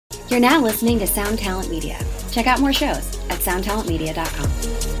You're now listening to Sound Talent Media. Check out more shows at soundtalentmedia.com.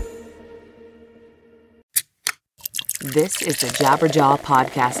 This is the Jabberjaw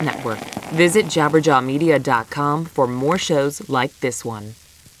Podcast Network. Visit jabberjawmedia.com for more shows like this one.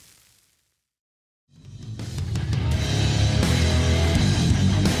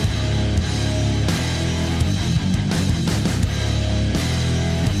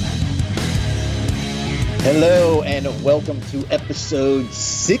 Hello and welcome to episode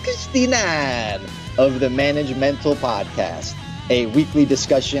 69 of the Managemental Podcast, a weekly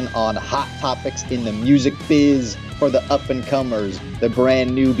discussion on hot topics in the music biz for the up-and-comers, the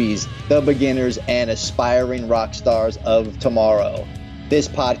brand newbies, the beginners, and aspiring rock stars of tomorrow. This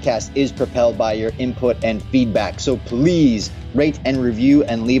podcast is propelled by your input and feedback, so please rate and review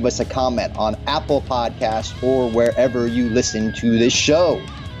and leave us a comment on Apple Podcasts or wherever you listen to this show.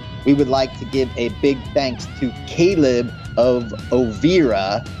 We would like to give a big thanks to Caleb of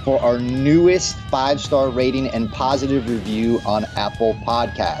Ovira for our newest 5-star rating and positive review on Apple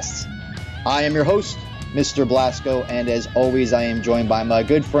Podcasts. I am your host, Mr. Blasco, and as always, I am joined by my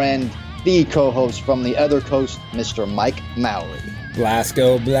good friend, the co-host from the other coast, Mr. Mike Mowry.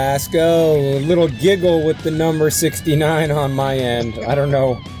 Blasco, a little giggle with the number 69 on my end. I don't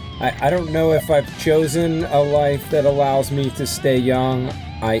know. I don't know if I've chosen a life that allows me to stay young,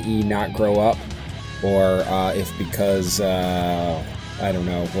 i.e. not grow up, or if because I don't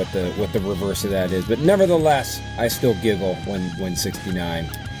know what the reverse of that is. But nevertheless, I still giggle when 69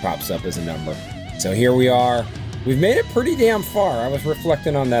 pops up as a number. So here we are. We've made it pretty damn far. I was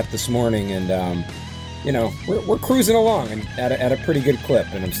reflecting on that this morning, and we're cruising along and at a pretty good clip,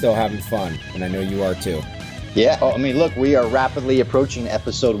 and I'm still having fun, and I know you are too. Yeah, I mean, look, we are rapidly approaching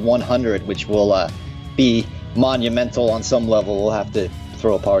episode 100, which will be monumental on some level. We'll have to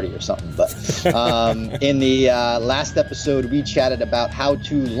throw a party or something. But in the last episode, we chatted about how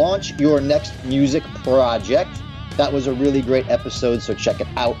to launch your next music project. That was a really great episode, so check it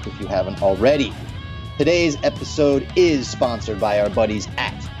out if you haven't already. Today's episode is sponsored by our buddies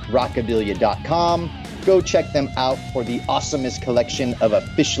at rockabilia.com. Go check them out for the awesomest collection of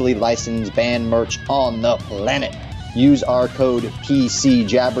officially licensed band merch on the planet. Use our code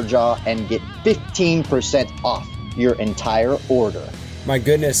PCJabberjaw and get 15% off your entire order. My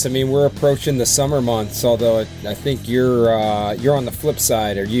goodness, I mean, we're approaching the summer months, although I think you're on the flip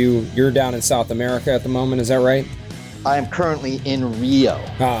side. You're down in South America at the moment, is that right? I am currently in Rio.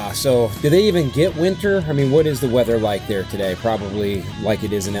 So do they even get winter? I mean, what is the weather like there today? Probably like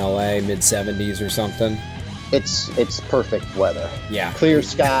it is in LA, mid-70s or something. It's perfect weather. Yeah. Clear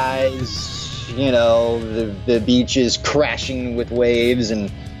skies, the beach is crashing with waves,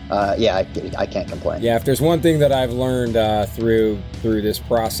 and I can't complain. Yeah, if there's one thing that I've learned through this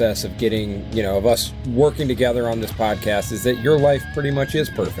process of getting, of us working together on this podcast, is that your life pretty much is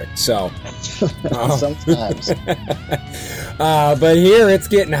perfect. So sometimes. But here it's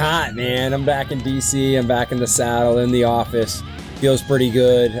getting hot, man. I'm back in DC. I'm back in the saddle in the office. Feels pretty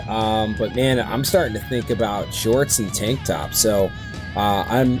good. But man, I'm starting to think about shorts and tank tops. So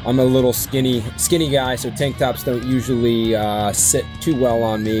I'm a little skinny guy, so tank tops don't usually sit too well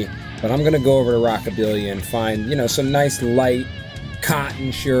on me. But I'm going to go over to Rockabilia and find, some nice light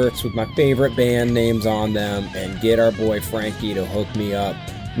cotton shirts with my favorite band names on them and get our boy Frankie to hook me up.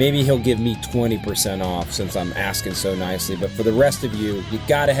 Maybe he'll give me 20% off since I'm asking so nicely. But for the rest of you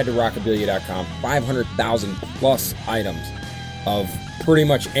got to head to rockabilia.com. 500,000 plus items of pretty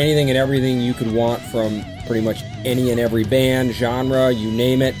much anything and everything you could want from pretty much any and every band, genre, you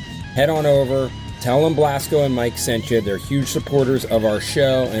name it. Head on over, tell them Blasco and Mike sent you. They're huge supporters of our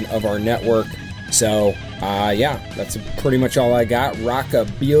show and of our network. So, that's pretty much all I got.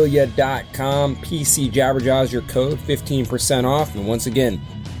 Rockabilia.com, PC Jabberjaw is your code, 15% off. And once again,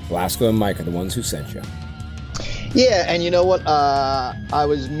 Blasco and Mike are the ones who sent you. Yeah, and you know what? I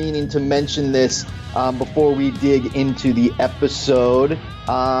was meaning to mention this before we dig into the episode.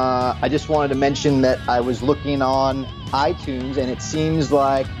 I just wanted to mention that I was looking on iTunes, and it seems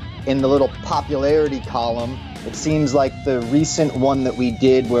like in the little popularity column, it seems like the recent one that we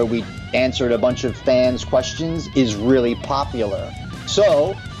did where we answered a bunch of fans' questions is really popular.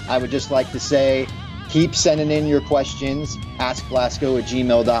 So I would just like to say, keep sending in your questions,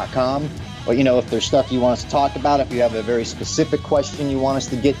 askblasco@gmail.com. Or, if there's stuff you want us to talk about, if you have a very specific question you want us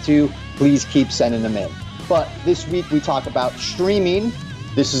to get to, please keep sending them in. But this week we talk about streaming.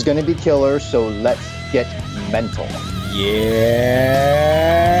 This is going to be killer, so let's get mental.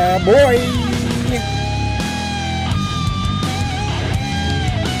 Yeah, boy!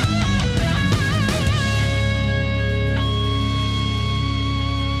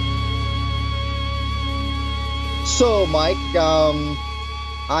 So, Mike,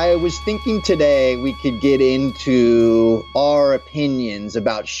 I was thinking today we could get into our opinions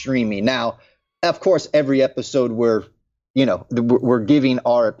about streaming. Now, of course, every episode we're giving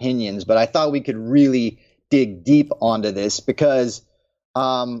our opinions, but I thought we could really dig deep onto this because,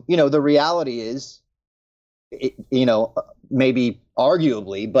 the reality is, maybe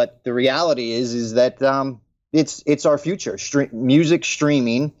arguably, but the reality is that it's our future. Music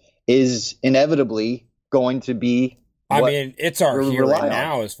streaming is inevitably going to be. It's our here and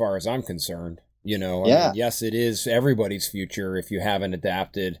now as far as I'm concerned. Yes, it is everybody's future if you haven't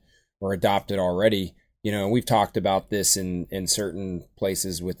adapted or adopted already. We've talked about this in certain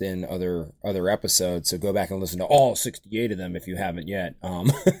places within other episodes, so go back and listen to all 68 of them if you haven't yet,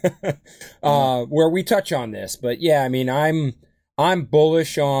 where we touch on this. But yeah, I'm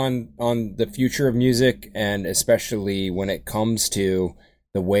bullish on the future of music, and especially when it comes to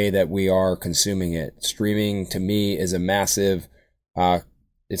the way that we are consuming it. Streaming to me is a massive,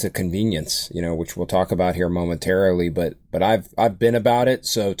 it's a convenience, which we'll talk about here momentarily, but I've been about it.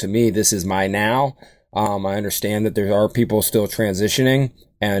 So to me, this is my now. I understand that there are people still transitioning,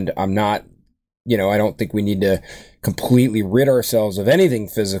 and I'm not, I don't think we need to completely rid ourselves of anything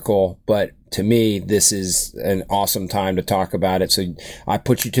physical, but to me, this is an awesome time to talk about it. So I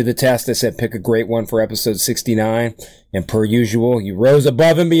put you to the test. I said, pick a great one for episode 69. And per usual, you rose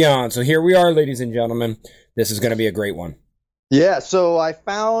above and beyond. So here we are, ladies and gentlemen. This is going to be a great one. Yeah, so I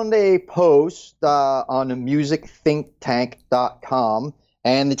found a post on musicthinktank.com,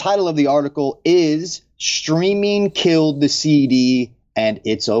 and the title of the article is Streaming Killed the CD and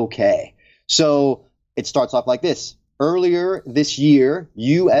It's Okay. So it starts off like this. Earlier this year,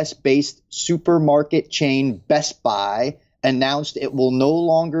 U.S.-based supermarket chain Best Buy announced it will no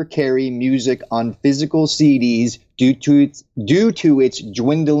longer carry music on physical CDs due to its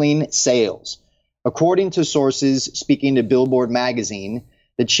dwindling sales. According to sources speaking to Billboard magazine,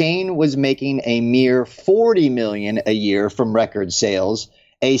 the chain was making a mere $40 million a year from record sales,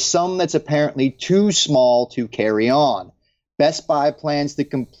 a sum that's apparently too small to carry on. Best Buy plans to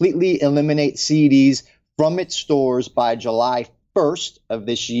completely eliminate CDs from its stores by July 1st of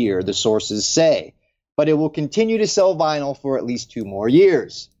this year, the sources say. But it will continue to sell vinyl for at least 2 more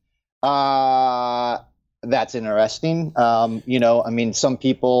years. That's interesting. Some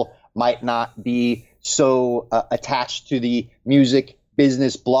people might not be so attached to the music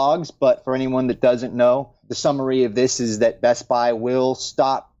business blogs, but for anyone that doesn't know, the summary of this is that Best Buy will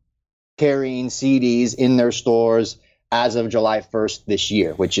stop carrying CDs in their stores as of July 1st this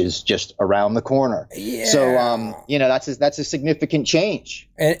year, which is just around the corner. Yeah. So, that's a significant change.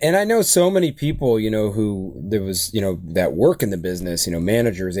 And I know so many people, who there was, that work in the business,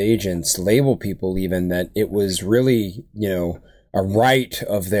 managers, agents, label people even, that it was really, a rite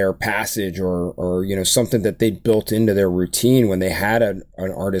of their passage or something that they built into their routine when they had an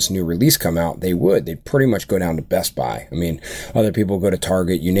artist's new release come out. They'd pretty much go down to Best Buy. Other people go to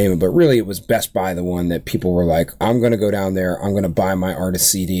Target, you name it, but really it was Best Buy, the one that people were like, I'm going to go down there. I'm going to buy my artist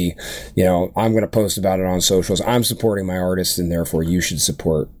CD. I'm going to post about it on socials. I'm supporting my artists, and therefore you should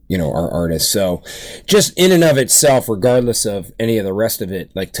support, our artists. So just in and of itself, regardless of any of the rest of it,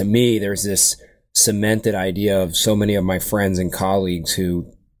 like to me, there's this cemented idea of so many of my friends and colleagues who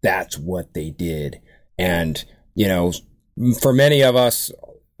that's what they did. And, for many of us,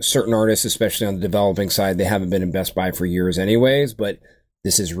 certain artists, especially on the developing side, they haven't been in Best Buy for years anyways, but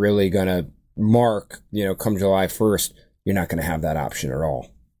this is really going to mark, come July 1st, you're not going to have that option at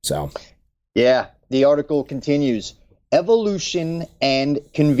all. So, yeah, the article continues. Evolution and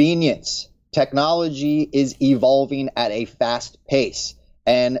convenience. Technology is evolving at a fast pace,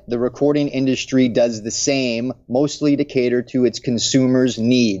 and the recording industry does the same, mostly to cater to its consumers'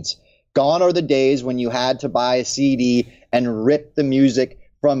 needs. Gone are the days when you had to buy a CD and rip the music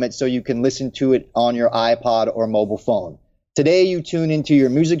from it so you can listen to it on your iPod or mobile phone. Today, you tune into your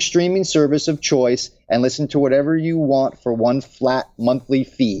music streaming service of choice and listen to whatever you want for one flat monthly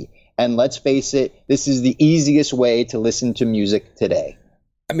fee. And let's face it, this is the easiest way to listen to music today.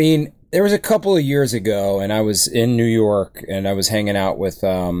 There was a couple of years ago, and I was in New York, and I was hanging out with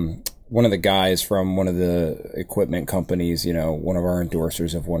one of the guys from one of the equipment companies, one of our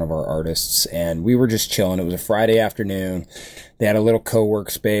endorsers of one of our artists, and we were just chilling. It was a Friday afternoon. They had a little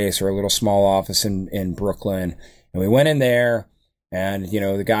co-work space or a little small office in Brooklyn, and we went in there, and,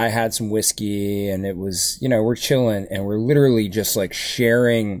 the guy had some whiskey, and it was, we're chilling, and we're literally just like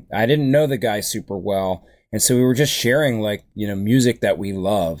sharing. I didn't know the guy super well, and so we were just sharing music that we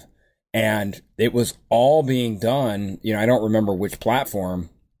love. And it was all being done, I don't remember which platform,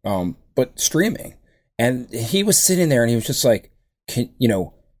 but streaming. And he was sitting there and he was just like, can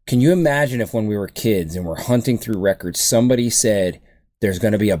you imagine if when we were kids and we're hunting through records, somebody said, there's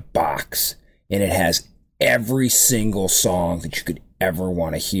going to be a box, and it has every single song that you could ever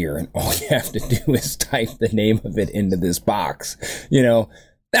want to hear. And all you have to do is type the name of it into this box.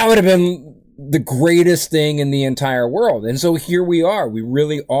 That would have been the greatest thing in the entire world. And so here we are. We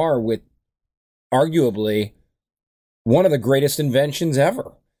really are with arguably one of the greatest inventions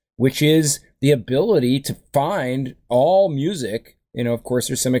ever, which is the ability to find all music. Of course,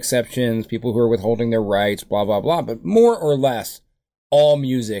 there's some exceptions, people who are withholding their rights, blah, blah, blah, but more or less all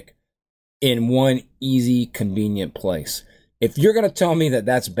music in one easy, convenient place. If you're going to tell me that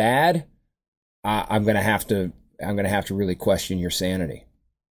that's bad, I'm going to have to really question your sanity.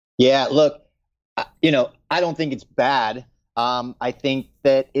 Yeah, look, I don't think it's bad. I think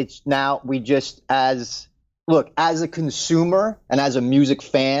that it's now as a consumer and as a music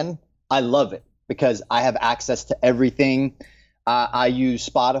fan, I love it because I have access to everything. I use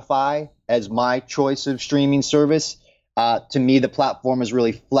Spotify as my choice of streaming service. To me, the platform is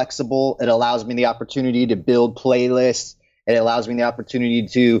really flexible. It allows me the opportunity to build playlists. It allows me the opportunity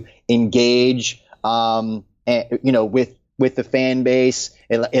to engage, with the fan base.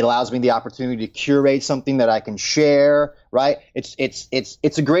 It allows me the opportunity to curate something that I can share. Right?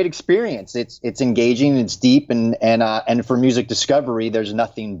 It's a great experience. It's engaging. It's deep, and for music discovery, there's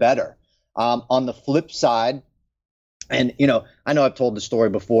nothing better. On the flip side, and I know I've told the story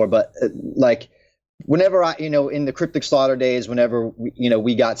before, but whenever in the Cryptic Slaughter days, whenever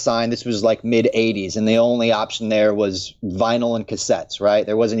we got signed, this was like mid 80s, and the only option there was vinyl and cassettes, right?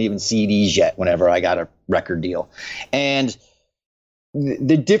 There wasn't even CDs yet whenever I got a record deal. And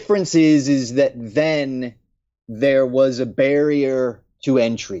the difference is that then there was a barrier to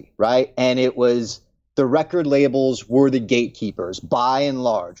entry, right? And it was the record labels were the gatekeepers by and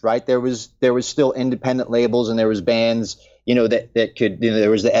large, right? There was still independent labels, and there was bands that could, there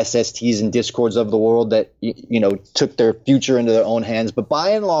was the SSTs and Discords of the world that, took their future into their own hands. But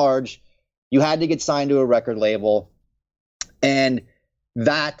by and large, you had to get signed to a record label. And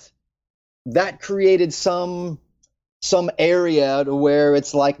that created some area to where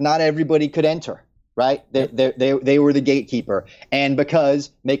it's like not everybody could enter, right? They were the gatekeeper. And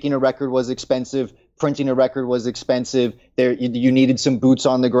because making a record was expensive, printing a record was expensive. You needed some boots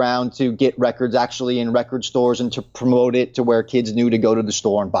on the ground to get records actually in record stores and to promote it to where kids knew to go to the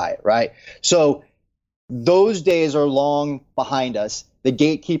store and buy it, right? So those days are long behind us. The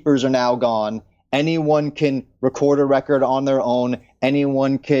gatekeepers are now gone. Anyone can record a record on their own.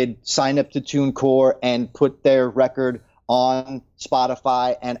 Anyone could sign up to TuneCore and put their record on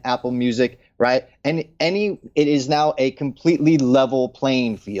Spotify and Apple Music, right? And it is now a completely level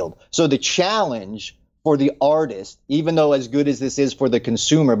playing field. So the challenge for the artist, even though as good as this is for the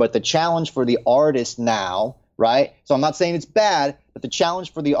consumer, but the challenge for the artist now, right? So I'm not saying it's bad, but the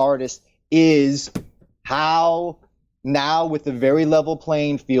challenge for the artist is how now with a very level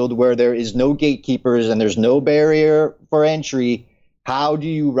playing field where there is no gatekeepers and there's no barrier for entry, how do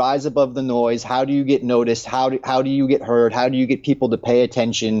you rise above the noise? How do you get noticed? How do you get heard? How do you get people to pay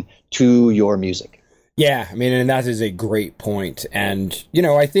attention to your music? Yeah, I mean, and that is a great point. And,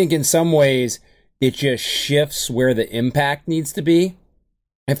 I think in some ways it just shifts where the impact needs to be,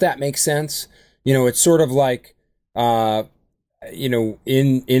 if that makes sense. It's sort of like, in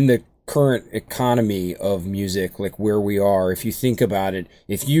the current economy of music, like where we are, if you think about it,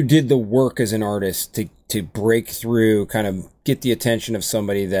 if you did the work as an artist to break through, kind of get the attention of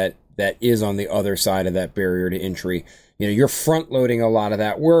somebody that is on the other side of that barrier to entry, you're front loading a lot of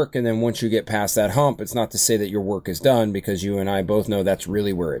that work. And then once you get past that hump, it's not to say that your work is done, because you and I both know that's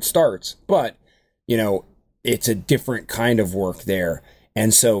really where it starts. But, it's a different kind of work there.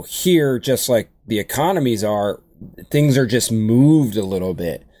 And so here, just like the economies are, things are just moved a little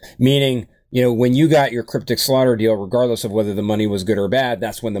bit. Meaning, when you got your Cryptic Slaughter deal, regardless of whether the money was good or bad,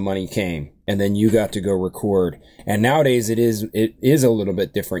 that's when the money came. And then you got to go record. And nowadays it is a little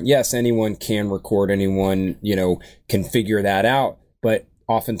bit different. Yes, anyone can record, anyone, can figure that out. But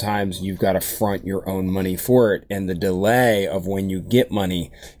oftentimes you've got to front your own money for it. And the delay of when you get money.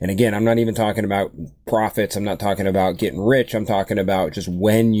 And again, I'm not even talking about profits. I'm not talking about getting rich. I'm talking about just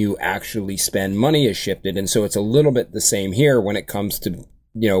when you actually spend money is shifted. And so it's a little bit the same here when it comes to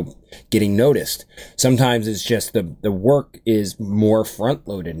getting noticed. Sometimes it's just the work is more front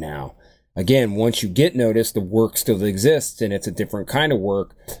loaded now. Again, once you get noticed, the work still exists and it's a different kind of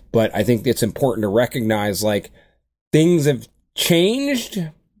work. But I think it's important to recognize things have changed,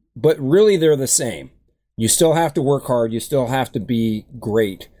 but really they're the same. You still have to work hard. You still have to be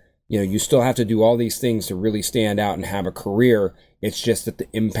great. You still have to do all these things to really stand out and have a career. It's just that the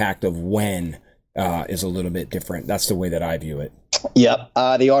impact of when is a little bit different. That's the way that I view it. Yep.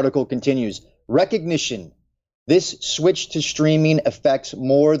 The article continues. Recognition This switch to streaming affects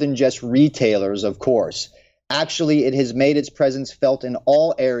more than just retailers, of course. Actually, it has made its presence felt in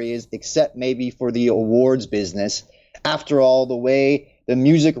all areas except maybe for the awards business. After all, the way the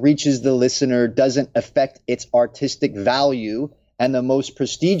music reaches the listener doesn't affect its artistic value, and the most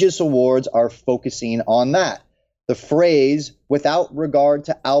prestigious awards are focusing on that. The phrase, without regard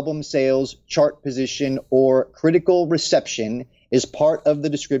to album sales, chart position, or critical reception, is part of the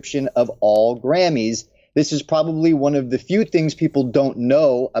description of all Grammys. This is probably one of the few things people don't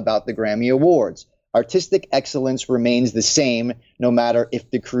know about the Grammy Awards. Artistic excellence remains the same no matter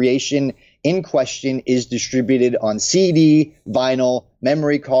if the creation in question is distributed on CD, vinyl,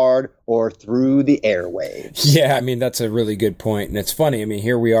 memory card, or through the airwaves. Yeah, I mean, that's a really good point. And it's funny. I mean,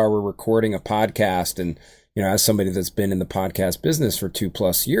 here we are, we're recording a podcast, and, you know, as somebody that's been in the podcast business for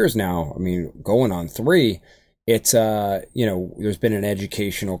 2+ years now, I mean, going on 3, it's, you know, there's been an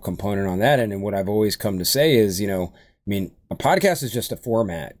educational component on that. And what I've always come to say is, you know, I mean, a podcast is just a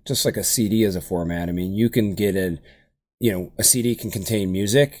format, just like a CD is a format. I mean, you can get a CD can contain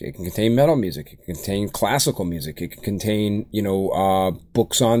music, it can contain metal music, it can contain classical music, it can contain,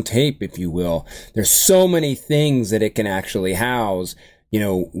 books on tape, if you will. There's so many things that it can actually house. You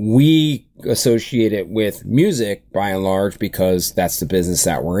know, we associate it with music by and large because that's the business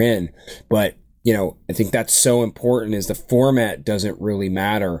that we're in. But, you know, I think that's so important is the format doesn't really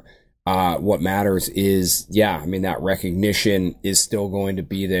matter. What matters is, that recognition is still going to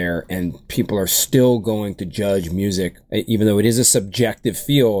be there, and people are still going to judge music, even though it is a subjective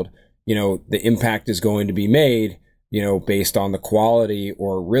field. You know, the impact is going to be made, based on the quality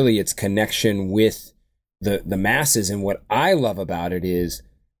or really its connection with the masses. And what I love about it is,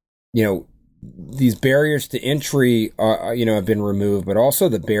 these barriers to entry are, have been removed, but also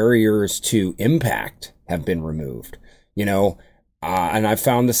the barriers to impact have been removed, and I've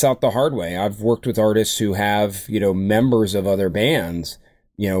found this out the hard way. I've worked with artists who have, members of other bands,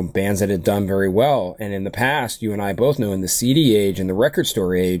 bands that had done very well. And in the past, you and I both know in the CD age and the record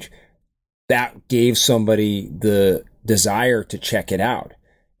store age, that gave somebody the desire to check it out.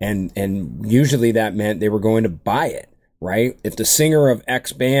 And usually that meant they were going to buy it, right? If the singer of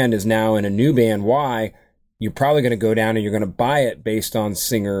X band is now in a new band Y, you're probably going to go down and you're going to buy it based on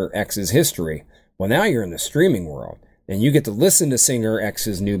singer X's history. Well, now you're in the streaming world. And you get to listen to singer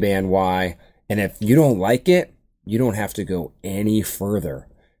X's new band Y, and if you don't like it, you don't have to go any further,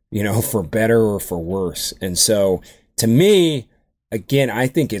 for better or for worse. And so, to me, again, I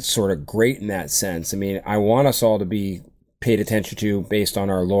think it's sort of great in that sense. I mean, I want us all to be paid attention to based on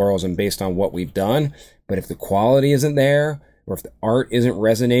our laurels and based on what we've done. But if the quality isn't there, or if the art isn't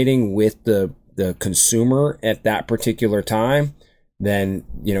resonating with the consumer at that particular time, then,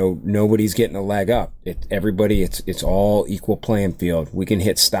 nobody's getting a leg up. It's all equal playing field. We can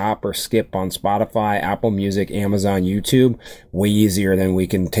hit stop or skip on Spotify, Apple Music, Amazon, YouTube way easier than we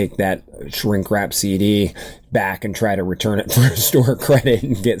can take that shrink wrap CD back and try to return it for store credit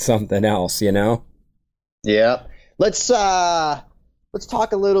and get something else, Yeah. Let's talk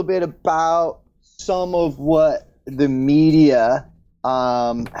a little bit about some of what the media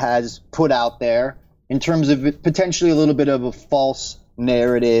has put out there in terms of potentially a little bit of a false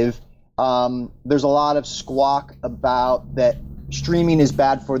narrative. There's a lot of squawk about that streaming is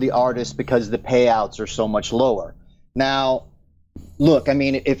bad for the artist because the payouts are so much lower. Now, look, I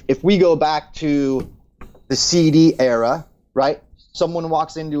mean, if we go back to the CD era, right? Someone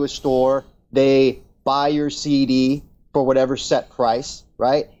walks into a store, they buy your CD for whatever set price,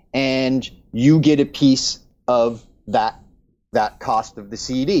 right? And you get a piece of that cost of the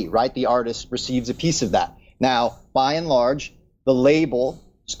CD, right? The artist receives a piece of that. Now, by and large, the label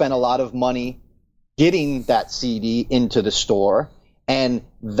spent a lot of money getting that CD into the store, and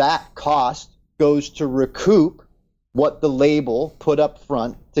that cost goes to recoup what the label put up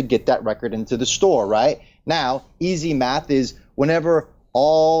front to get that record into the store, right? Now, easy math is whenever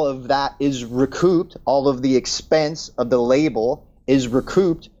all of that is recouped, all of the expense of the label is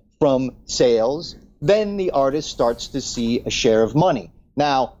recouped from sales, then the artist starts to see a share of money.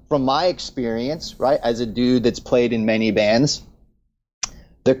 Now, from my experience, right, as a dude that's played in many bands,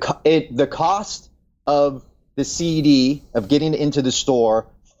 the cost of the CD, of getting it into the store,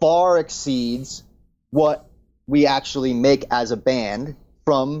 far exceeds what we actually make as a band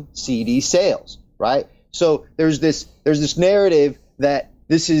from CD sales, right? So there's this narrative that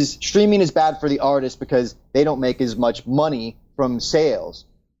streaming is bad for the artist because they don't make as much money from sales,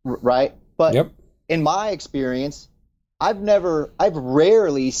 right? But yep. In my experience, I've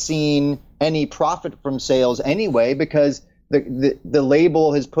rarely seen any profit from sales anyway, because the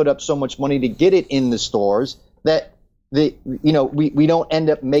label has put up so much money to get it in the stores that we don't end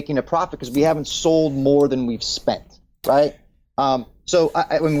up making a profit because we haven't sold more than we've spent, right? So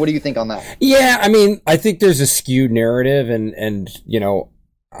I mean, what do you think on that? Yeah, I mean, I think there's a skewed narrative, and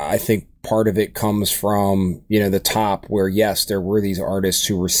I think part of it comes from, the top where, yes, there were these artists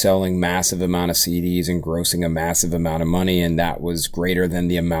who were selling massive amount of CDs and grossing a massive amount of money, and that was greater than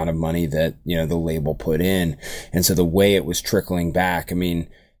the amount of money that, the label put in. And so the way it was trickling back, I mean,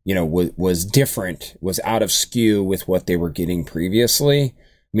 was different, was out of skew with what they were getting previously.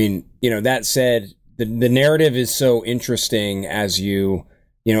 I mean, that said, the narrative is so interesting as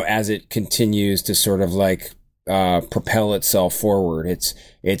as it continues to sort of like propel itself forward.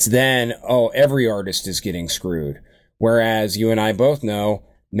 It's then, every artist is getting screwed. Whereas you and I both know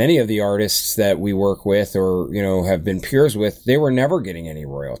many of the artists that we work with or, have been peers with, they were never getting any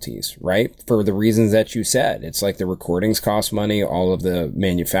royalties, right? For the reasons that you said. It's like the recordings cost money, all of the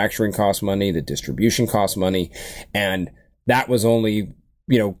manufacturing cost money, the distribution cost money. And that was only,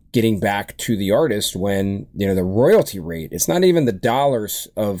 getting back to the artist when, the royalty rate, it's not even the dollars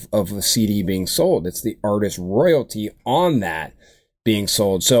of the CD being sold. It's the artist royalty on that being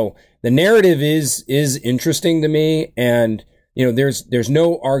sold. So the narrative is interesting to me. And, there's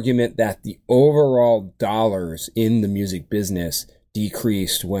no argument that the overall dollars in the music business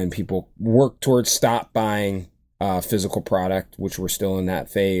decreased when people work towards stop buying physical product, which we're still in that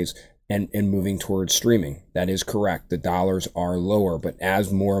phase, and moving towards streaming. That is correct. The dollars are lower, but as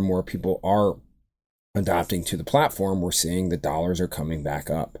more and more people are adopting to the platform, we're seeing the dollars are coming back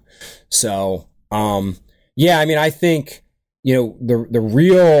up. So, yeah, I mean, I think, the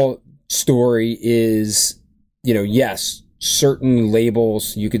real story is, yes, certain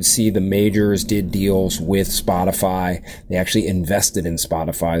labels, you could see the majors did deals with Spotify. They actually invested in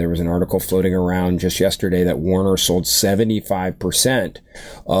Spotify. There was an article floating around just yesterday that Warner sold 75%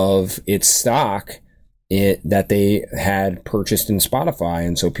 of its stock that they had purchased in Spotify.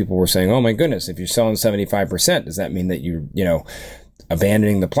 And so people were saying, oh my goodness, if you're selling 75%, does that mean that you're,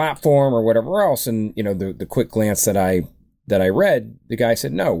 abandoning the platform or whatever else? And, the quick glance that I read, the guy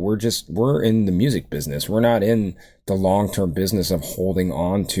said, no, we're in the music business. We're not in the long-term business of holding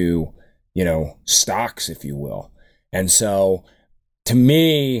on to, stocks, if you will. And so to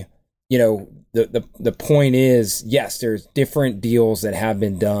me, the point is, yes, there's different deals that have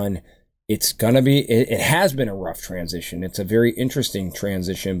been done. It has been a rough transition. It's a very interesting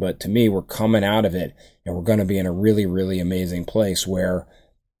transition, but to me, we're coming out of it and we're going to be in a really, really amazing place where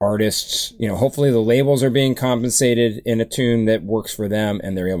artists, hopefully the labels are being compensated in a tune that works for them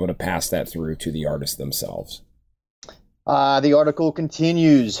and they're able to pass that through to the artists themselves. The article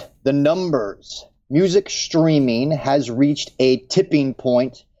continues. The numbers. Music streaming has reached a tipping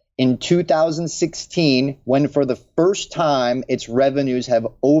point in 2016 when for the first time its revenues have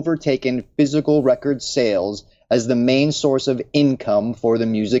overtaken physical record sales as the main source of income for the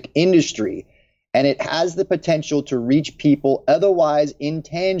music industry. And it has the potential to reach people otherwise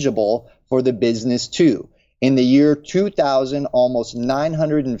intangible for the business too. In the year 2000, almost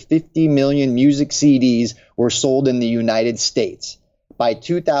 950 million music CDs were sold in the United States. By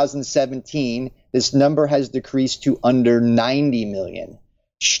 2017, this number has decreased to under 90 million.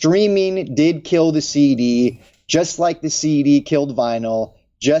 Streaming did kill the CD, just like the CD killed vinyl,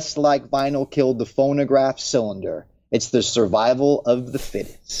 just like vinyl killed the phonograph cylinder. It's the survival of the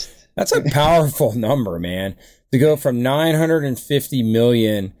fittest. That's a powerful number, man, to go from 950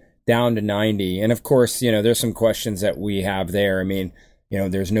 million down to 90. And of course, there's some questions that we have there. I mean,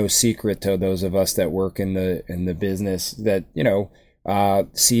 there's no secret to those of us that work in the business that,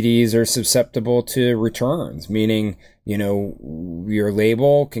 CDs are susceptible to returns, meaning, your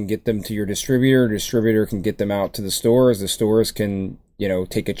label can get them to your distributor can get them out to the stores can,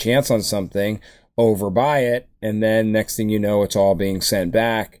 take a chance on something, overbuy it, and then next thing you know, it's all being sent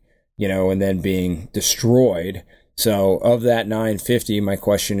back, and then being destroyed. So of that 950, my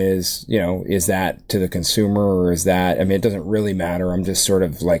question is, is that to the consumer or is that, it doesn't really matter. I'm just sort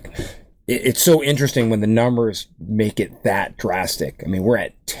of like, it's so interesting when the numbers make it that drastic. We're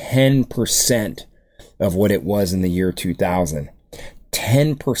at 10% of what it was in the year 2000.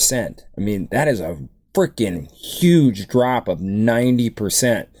 10%. That is a freaking huge drop of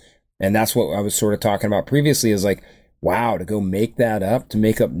 90%. And that's what I was sort of talking about previously is like, wow, to go make that up, to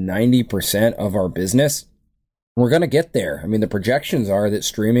make up 90% of our business, we're going to get there. The projections are that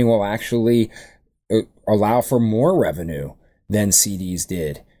streaming will actually allow for more revenue than CDs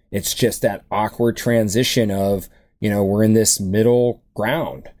did. It's just that awkward transition of, we're in this middle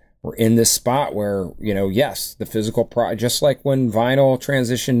ground. We're in this spot where, yes, the physical just like when vinyl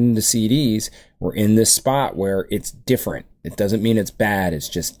transitioned to CDs, we're in this spot where it's different. It doesn't mean it's bad. It's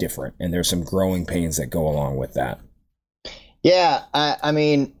just different. And there's some growing pains that go along with that. Yeah, I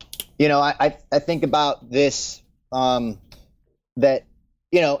mean, I think about this, that,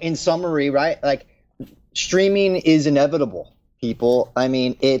 in summary, right? Like, streaming is inevitable, people. I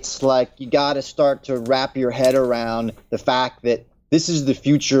mean, it's like you got to start to wrap your head around the fact that this is the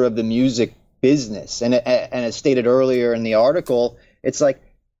future of the music business. And as stated earlier in the article, it's like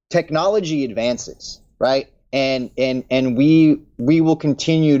technology advances, right? And we will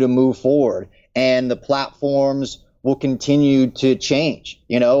continue to move forward, and the platforms will continue to change.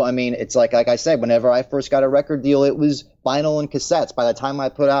 I mean, it's like I said, whenever I first got a record deal, it was vinyl and cassettes. By the time I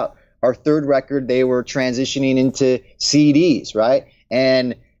put out our third record, they were transitioning into CDs, right?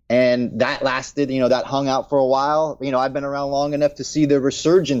 And that lasted, that hung out for a while. I've been around long enough to see the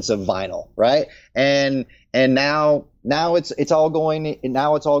resurgence of vinyl, right? And now it's all going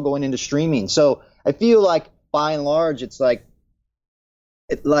into streaming. So I feel like, by and large, it's like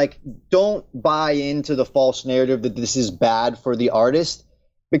don't buy into the false narrative that this is bad for the artist,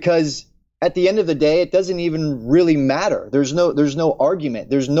 because at the end of the day, it doesn't even really matter. There's no argument.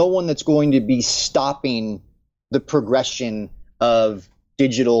 There's no one that's going to be stopping the progression of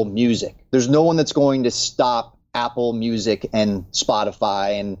digital music. There's no one that's going to stop Apple Music and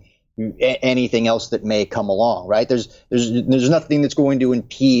Spotify and anything else that may come along, right? There's nothing that's going to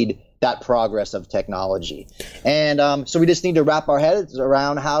impede that progress of technology. And so we just need to wrap our heads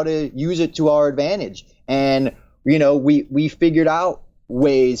around how to use it to our advantage. And, we figured out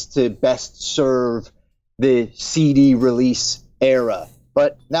ways to best serve the CD release era.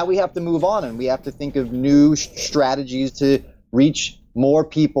 But now we have to move on, and we have to think of new strategies to reach more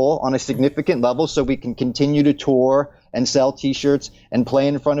people on a significant level so we can continue to tour and sell T-shirts and play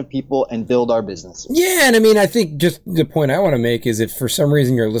in front of people and build our business. Yeah, and I mean, I think just the point I want to make is, if for some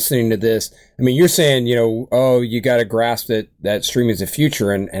reason you're listening to this, I mean, you're saying, you got to grasp that streaming is the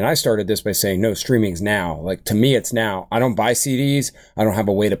future. And I started this by saying, no, streaming's now. Like, to me, it's now. I don't buy CDs. I don't have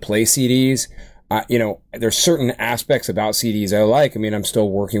a way to play CDs. There's certain aspects about CDs I like. I mean, I'm still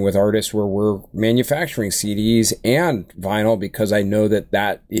working with artists where we're manufacturing CDs and vinyl, because I know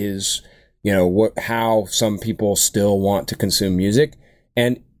that is, how some people still want to consume music.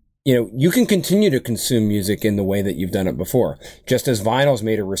 And, you can continue to consume music in the way that you've done it before. Just as vinyl's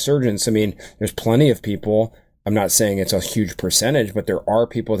made a resurgence, I mean, there's plenty of people, I'm not saying it's a huge percentage, but there are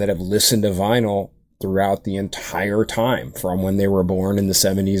people that have listened to vinyl throughout the entire time, from when they were born in the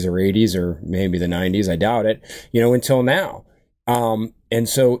 70s or 80s or maybe the 90s, I doubt it, until now. And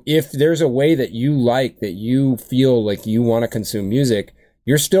so if there's a way that you like, that you feel like you want to consume music,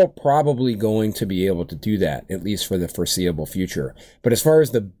 you're still probably going to be able to do that, at least for the foreseeable future. But as far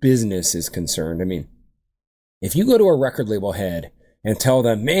as the business is concerned, I mean, if you go to a record label head and tell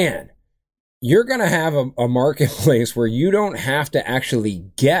them, man, you're going to have a marketplace where you don't have to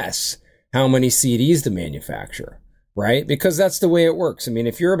actually guess how many CDs to manufacture, right? Because that's the way it works. I mean,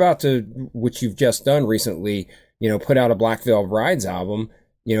 if you're about to, which you've just done recently, put out a Black Veil Brides album,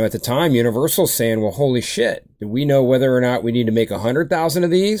 at the time, Universal's saying, well, holy shit, do we know whether or not we need to make 100,000 of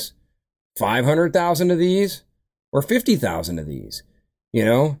these, 500,000 of these, or 50,000 of these?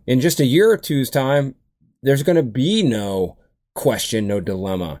 In just a year or two's time, there's going to be no question, no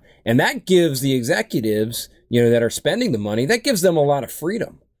dilemma. And that gives the executives, that are spending the money, that gives them a lot of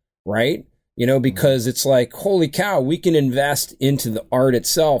freedom, right? Because it's like, holy cow, we can invest into the art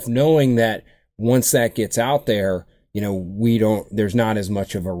itself, knowing that once that gets out there, there's not as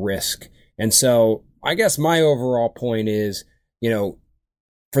much of a risk. And so I guess my overall point is,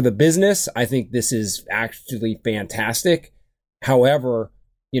 for the business, I think this is actually fantastic. However,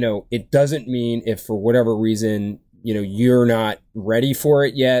 it doesn't mean, if for whatever reason, you're not ready for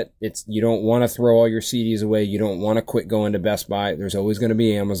it yet, you don't want to throw all your CDs away, you don't want to quit going to Best Buy. There's always going to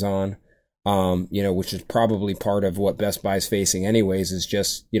be Amazon, which is probably part of what Best Buy is facing anyways, is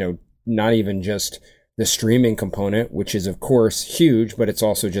just, not even just the streaming component, which is of course huge, but it's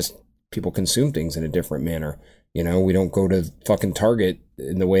also just people consume things in a different manner. We don't go to fucking Target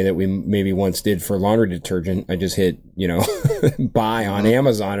in the way that we maybe once did for laundry detergent. I just hit, buy on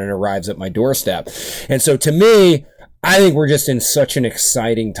Amazon and it arrives at my doorstep. And so to me, I think we're just in such an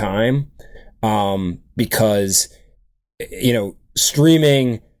exciting time, because,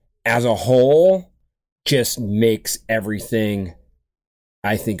 streaming as a whole just makes everything,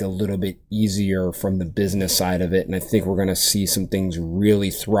 I think, a little bit easier from the business side of it. And I think we're going to see some things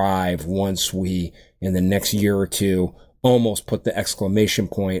really thrive once we, in the next year or two, almost put the exclamation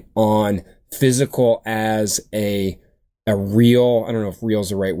point on physical as a real, I don't know if real is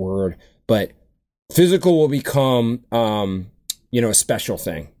the right word, but physical will become, a special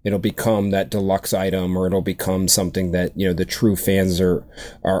thing. It'll become that deluxe item, or it'll become something that, the true fans are,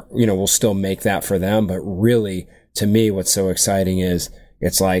 will still make that for them. But really, to me, what's so exciting is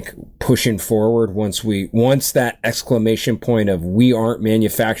it's like pushing forward once that exclamation point of we aren't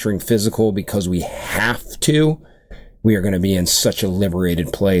manufacturing physical because we have to, we are going to be in such a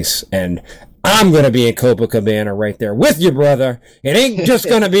liberated place. And I'm going to be in Copacabana right there with you, brother. It ain't just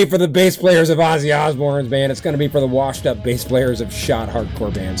going to be for the bass players of Ozzy Osbourne's band. It's going to be for the washed up bass players of shot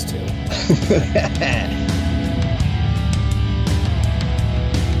hardcore bands too.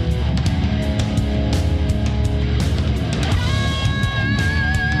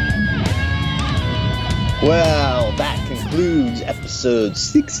 Well, that concludes episode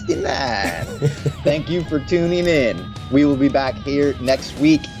 69. Thank you for tuning in. We will be back here next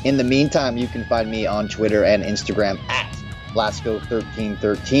week. In the meantime, you can find me on Twitter and Instagram at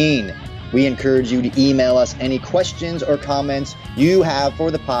Blasco1313. We encourage you to email us any questions or comments you have for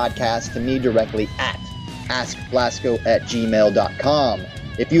the podcast to me directly at askblasco@gmail.com.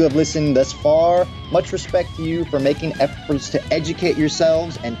 If you have listened thus far, much respect to you for making efforts to educate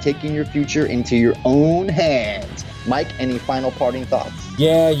yourselves and taking your future into your own hands. Mike, any final parting thoughts?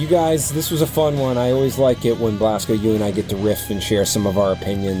 Yeah, you guys, this was a fun one. I always like it when Blasco, you and I get to riff and share some of our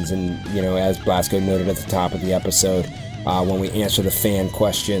opinions. And, you know, as Blasco noted at the top of the episode, when we answer the fan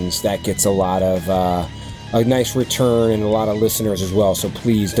questions, that gets a lot of a nice return and a lot of listeners as well. So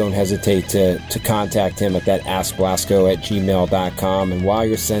please don't hesitate to contact him at that askblasco@gmail.com. And while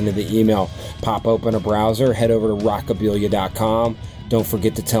you're sending the email, pop open a browser, head over to rockabilia.com. Don't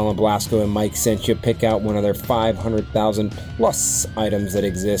forget to tell them Blasco and Mike sent you. Pick out one of their 500,000 plus items that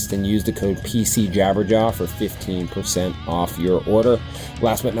exist and use the code PCJabberjaw for 15% off your order.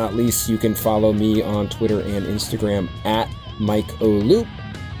 Last but not least, you can follow me on Twitter and Instagram at MikeOLoop.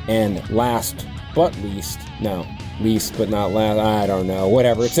 And last but not last, I don't know,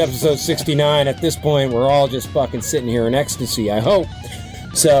 whatever. It's episode 69. At this point, we're all just fucking sitting here in ecstasy, I hope.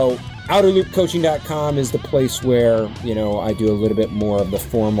 So, OuterLoopCoaching.com is the place where, you know, I do a little bit more of the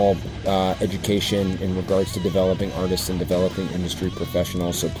formal education in regards to developing artists and developing industry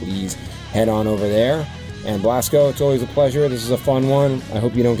professionals. So please head on over there. And Blasco, it's always a pleasure. This is a fun one. I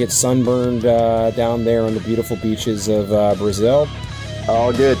hope you don't get sunburned down there on the beautiful beaches of Brazil.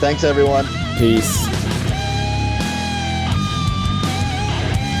 All good. Thanks, everyone. Peace.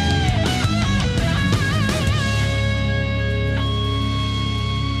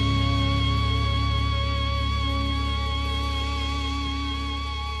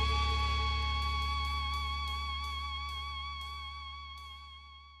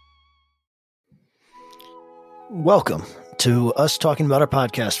 Welcome to us talking about our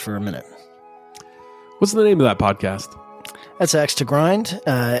podcast for a minute. What's the name of that podcast? That's Axe to Grind,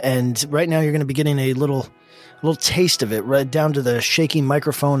 and right now you're going to be getting a little taste of it, right down to the shaky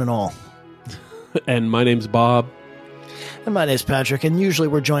microphone and all. And my name's Bob. And my name's Patrick, and usually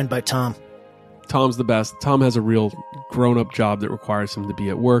we're joined by Tom. Tom's the best. Tom has a real grown-up job that requires him to be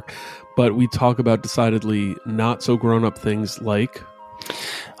at work, but we talk about decidedly not so grown-up things like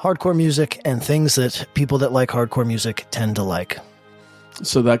hardcore music and things that people that like hardcore music tend to like.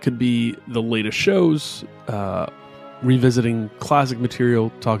 So that could be the latest shows, revisiting classic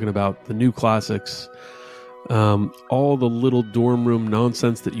material, talking about the new classics, all the little dorm room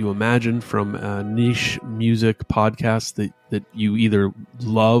nonsense that you imagine from niche music podcasts that you either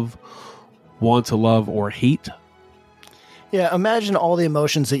love, want to love, or hate. Yeah, imagine all the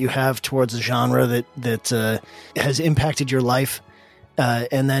emotions that you have towards a genre that has impacted your life,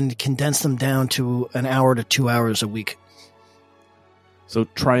 and then condense them down to an hour to 2 hours a week. So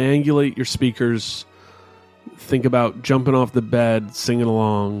triangulate your speakers, think about jumping off the bed, singing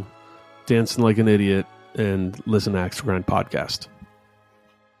along, dancing like an idiot, and listen to Axe to Grind podcast.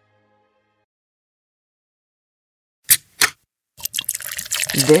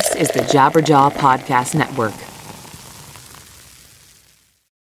 This is the Jabberjaw Podcast Network.